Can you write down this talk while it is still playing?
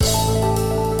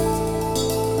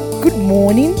Good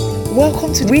morning.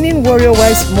 Welcome to Winning Warrior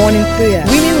Wives Morning Prayer.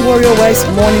 Winning Warrior Wives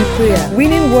Morning Prayer.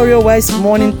 Winning Warrior Wives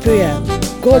Morning Prayer.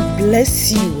 God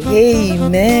bless you.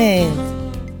 Amen.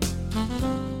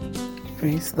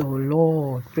 Praise the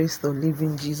Lord. Praise the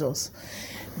living Jesus.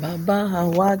 Bàbá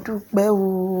àwa dúpẹ́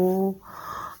o,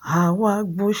 àwa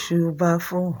gbóṣùbà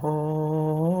fún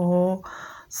ọ,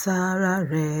 sára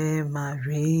rẹ̀ mà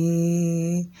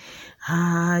rè,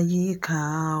 àyíká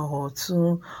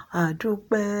ọ̀tún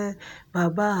àdúpẹ́.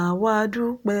 Bàbá àwa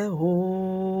dúpẹ́ o,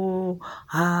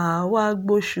 àwa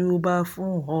gbóṣùbà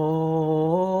fún ọ,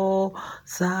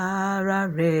 sára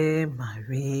rẹ̀ mà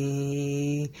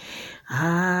rè,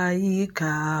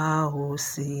 àyíká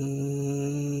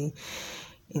òsì.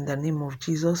 In the name of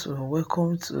Jesus, we are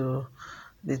welcome to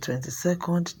the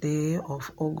 22nd day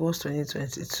of August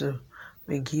 2022.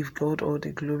 We give God all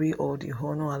the glory, all the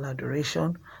honor, and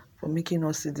adoration for making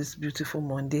us see this beautiful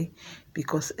Monday,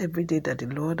 because every day that the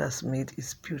Lord has made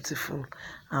is beautiful,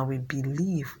 and we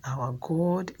believe our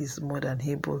God is more than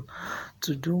able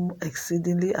to do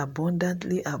exceedingly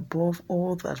abundantly above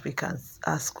all that we can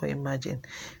ask or imagine.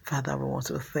 Father, we want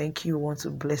to thank you, we want to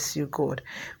bless you, God,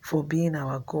 for being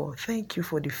our God. Thank you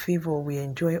for the favor we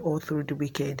enjoy all through the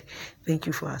weekend. Thank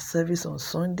you for our service on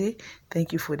Sunday.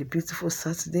 Thank you for the beautiful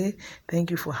Saturday. Thank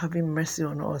you for having mercy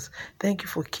on us. Thank you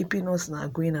for keeping us in our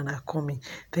going and our coming.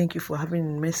 Thank you for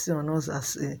having mercy on us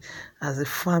as a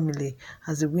family,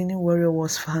 as a Winning Warrior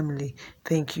Wars family.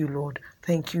 Thank you, Lord.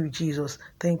 Thank you, Jesus.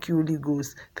 Thank you, Holy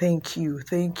Ghost. Thank you.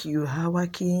 Thank you.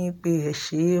 Lord,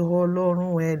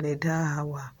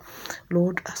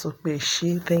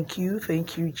 thank you.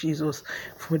 Thank you, Jesus.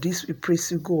 For this we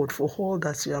praise you, God, for all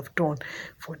that you have done,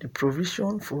 for the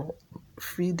provision, for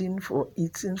feeding, for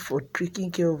eating, for taking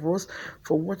care of us,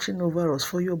 for watching over us,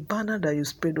 for your banner that you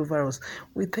spread over us.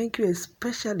 We thank you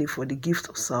especially for the gift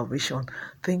of salvation.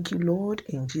 Thank you, Lord,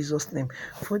 in Jesus' name.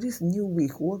 For this new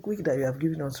work week that you have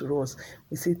given unto us,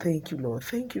 we say thank you, Lord.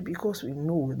 Thank you because we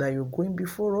know that you're going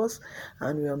before us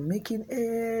and we are making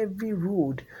every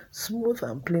road smooth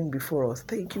and plain before us.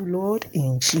 Thank you, Lord,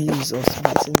 in Jesus'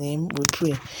 mighty name we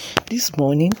pray. This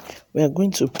morning, we are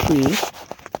going to pray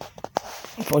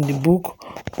from the book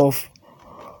of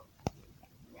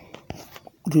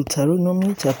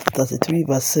Deuteronomy chapter 33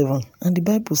 verse 7. And the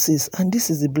Bible says, and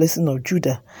this is the blessing of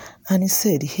Judah. And he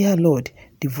said, hear, Lord,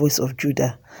 the voice of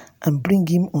Judah, and bring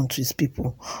him unto his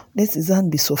people. Let his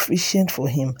hand be sufficient for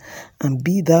him, and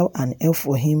be thou an help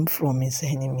for him from his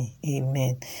enemy.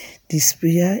 Amen. This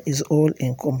prayer is all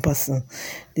encompassing.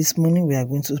 This morning we are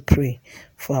going to pray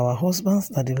for our husbands,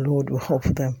 that the Lord will help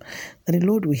them, that the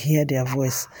Lord will hear their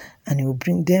voice, and he will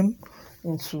bring them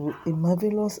into a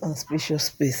marvelous and spacious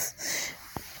space.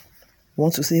 I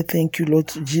want to say thank you, Lord,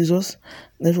 to Jesus.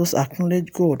 Let us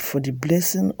acknowledge God for the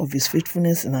blessing of his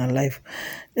faithfulness in our life.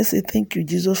 Let's say thank you,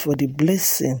 Jesus, for the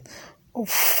blessing of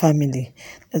family.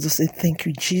 Let us say thank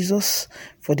you, Jesus,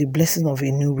 for the blessing of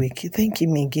a new week. Thank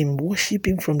him again. Worship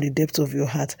him from the depth of your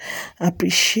heart.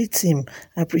 Appreciate him.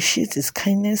 Appreciate his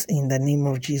kindness in the name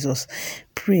of Jesus.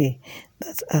 Pray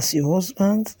that as your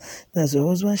husband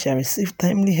shall receive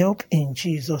timely help in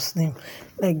Jesus' name.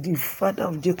 Like the father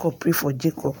of Jacob prayed for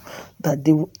Jacob, that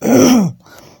they will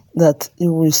that he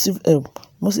will receive help.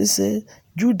 Moses said,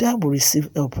 Judah will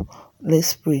receive help.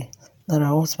 Let's pray that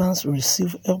our husbands will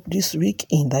receive help this week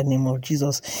in the name of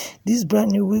Jesus. This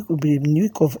brand new week will be a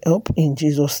week of help in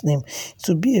Jesus' name. It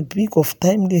will be a week of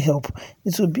timely help.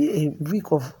 It will be a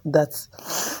week of that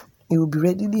you will be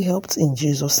readily helped in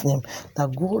Jesus' name.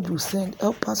 That God will send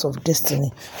helpers of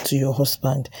destiny to your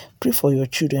husband. Pray for your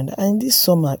children. And this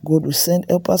summer, God will send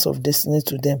helpers of destiny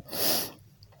to them.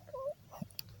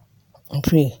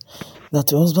 Pray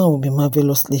that your husband will be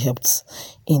marvelously helped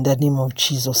in the name of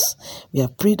Jesus. We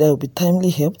have prayed that he will be timely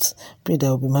helped. Pray that he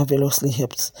will be marvelously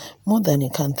helped. More than he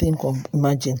can think or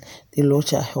imagine, the Lord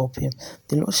shall help him.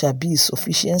 The Lord shall be his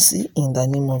sufficiency in the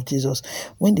name of Jesus.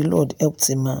 When the Lord helps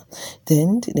a man,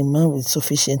 then the man will be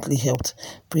sufficiently helped.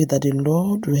 Pray that the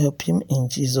Lord will help him in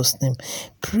Jesus' name.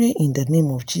 Pray in the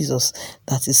name of Jesus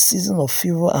that a season of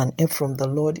favor and help from the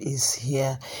Lord is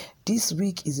here. This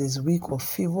week is a week of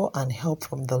favor and help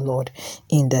from the Lord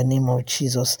in the name of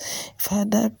Jesus.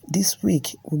 Father, this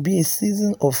week will be a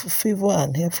season of favor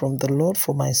and help from the Lord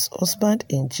for my husband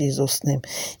in Jesus' name.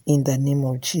 In the name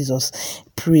of Jesus.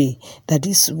 pray that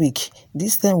this week,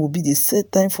 this time will be the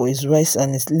set time for his rise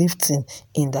and his lifting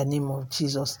in the name of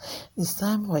Jesus. It's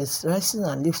time for his rising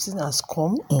and lifting has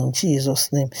come in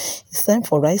Jesus' name. It's time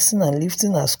for rising and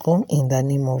lifting has come in the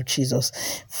name of Jesus.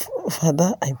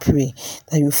 Father, I pray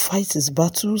that you fight his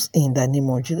battles in the name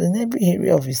of Jesus. In every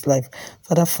area of his life,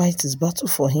 Father, fight his battle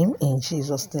for him in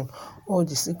Jesus' name. All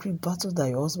the secret battles that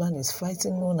your husband is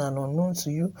fighting, known and unknown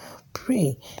to you,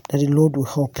 pray that the Lord will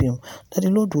help him, that the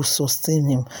Lord will sustain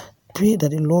him. Pray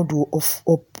that the Lord will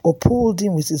uphold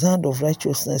him with his hand of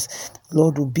righteousness. The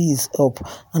Lord will be his help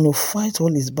and will fight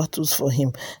all his battles for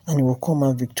him, and he will come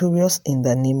out victorious in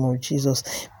the name of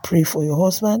Jesus. Pray for your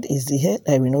husband is the head,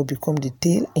 I will not become the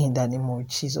tail in the name of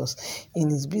Jesus. In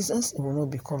his business, he will not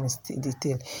become the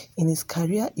tail. In his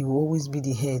career, he will always be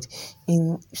the head.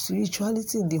 In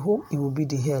spirituality, in the home, he will be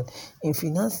the head. In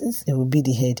finances, he will be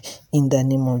the head in the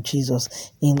name of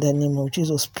Jesus. In the name of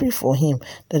Jesus, pray for him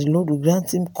that the Lord will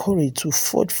grant him courage to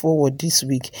forge forward this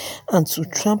week and to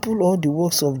trample all the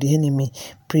works of the enemy.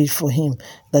 Pray for him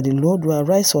that the Lord will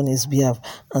arise on his behalf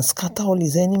and scatter all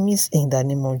his enemies in the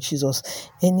name of Jesus.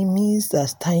 Enemies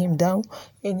that tie him down,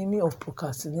 enemy of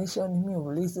procrastination, enemy of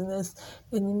laziness,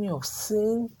 enemy of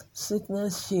sin,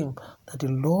 sickness, shame, that the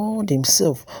Lord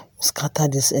himself will scatter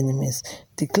these enemies.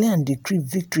 Declare and decree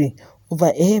victory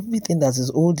over everything that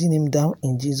is holding him down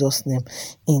in Jesus' name.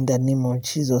 In the name of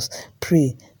Jesus,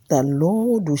 pray that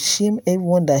Lord will shame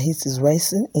everyone that hates his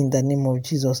rising in the name of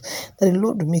Jesus. That the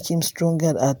Lord will make him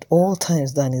stronger at all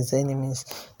times than his enemies.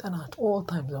 That at all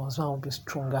times the husband will be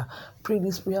stronger. Pray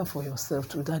this prayer for yourself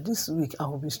too, that this week I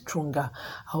will be stronger.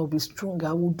 I will be stronger.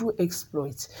 I will do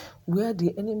exploits. Where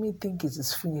the enemy think it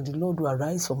is finished, the Lord will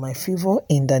arise for my favor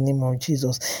in the name of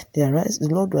Jesus. The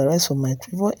Lord will arise for my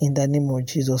favor in the name of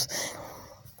Jesus.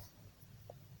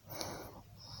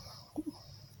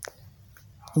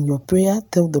 In your prayer,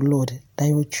 tell the Lord that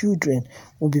your children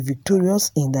will be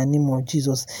victorious in the name of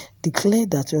Jesus. Declare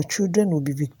that your children will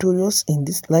be victorious in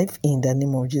this life in the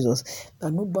name of Jesus.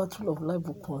 That no battle of life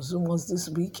will consume us this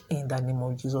week in the name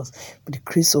of Jesus. But the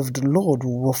grace of the Lord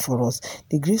will work for us.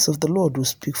 The grace of the Lord will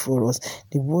speak for us.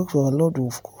 The work of the Lord will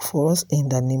go for us in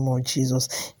the name of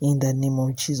Jesus. In the name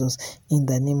of Jesus. In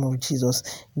the name of Jesus.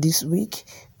 This week,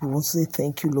 we want to say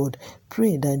thank you, Lord.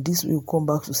 Pray that this will come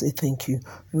back to say thank you.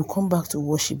 We'll come back to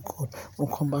worship God.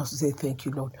 We'll come back to say thank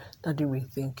you, Lord. Daddy, we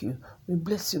thank you. We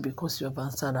bless you because you have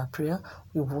answered our prayer.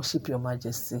 We worship your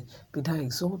majesty. Be thou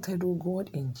exalted, O God,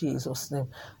 in Jesus' name.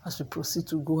 As we proceed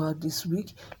to go out this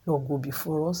week, Lord, go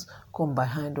before us, come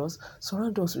behind us,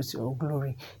 surround us with your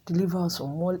glory. Deliver us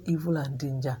from all evil and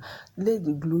danger. Let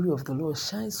the glory of the Lord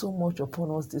shine so much upon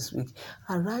us this week.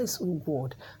 Arise, O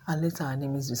God, and let our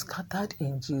enemies be scattered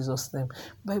in Jesus' name.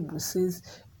 Bible says,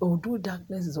 although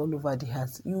darkness is all over the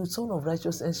earth, you, Son of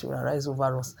Righteousness, will arise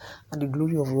over us, and the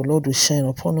glory of the Lord will shine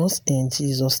upon us in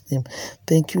Jesus' name.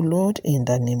 Thank you, Lord, in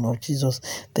the name of Jesus.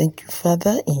 Thank you,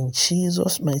 Father, in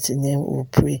Jesus' mighty name we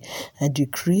pray. I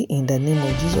decree in the name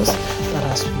of Jesus that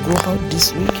as we go out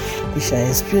this week, we shall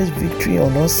experience victory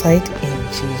on our side in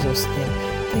Jesus' name.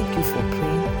 Thank you for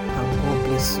praying, and God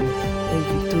bless you. A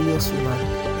victorious woman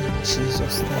in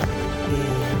Jesus' name.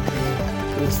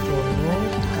 Amen. Praise the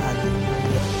Lord.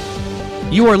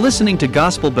 Hallelujah. You are listening to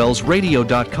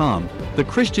GospelBellsRadio.com, the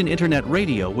Christian internet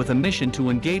radio with a mission to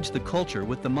engage the culture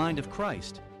with the mind of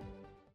Christ.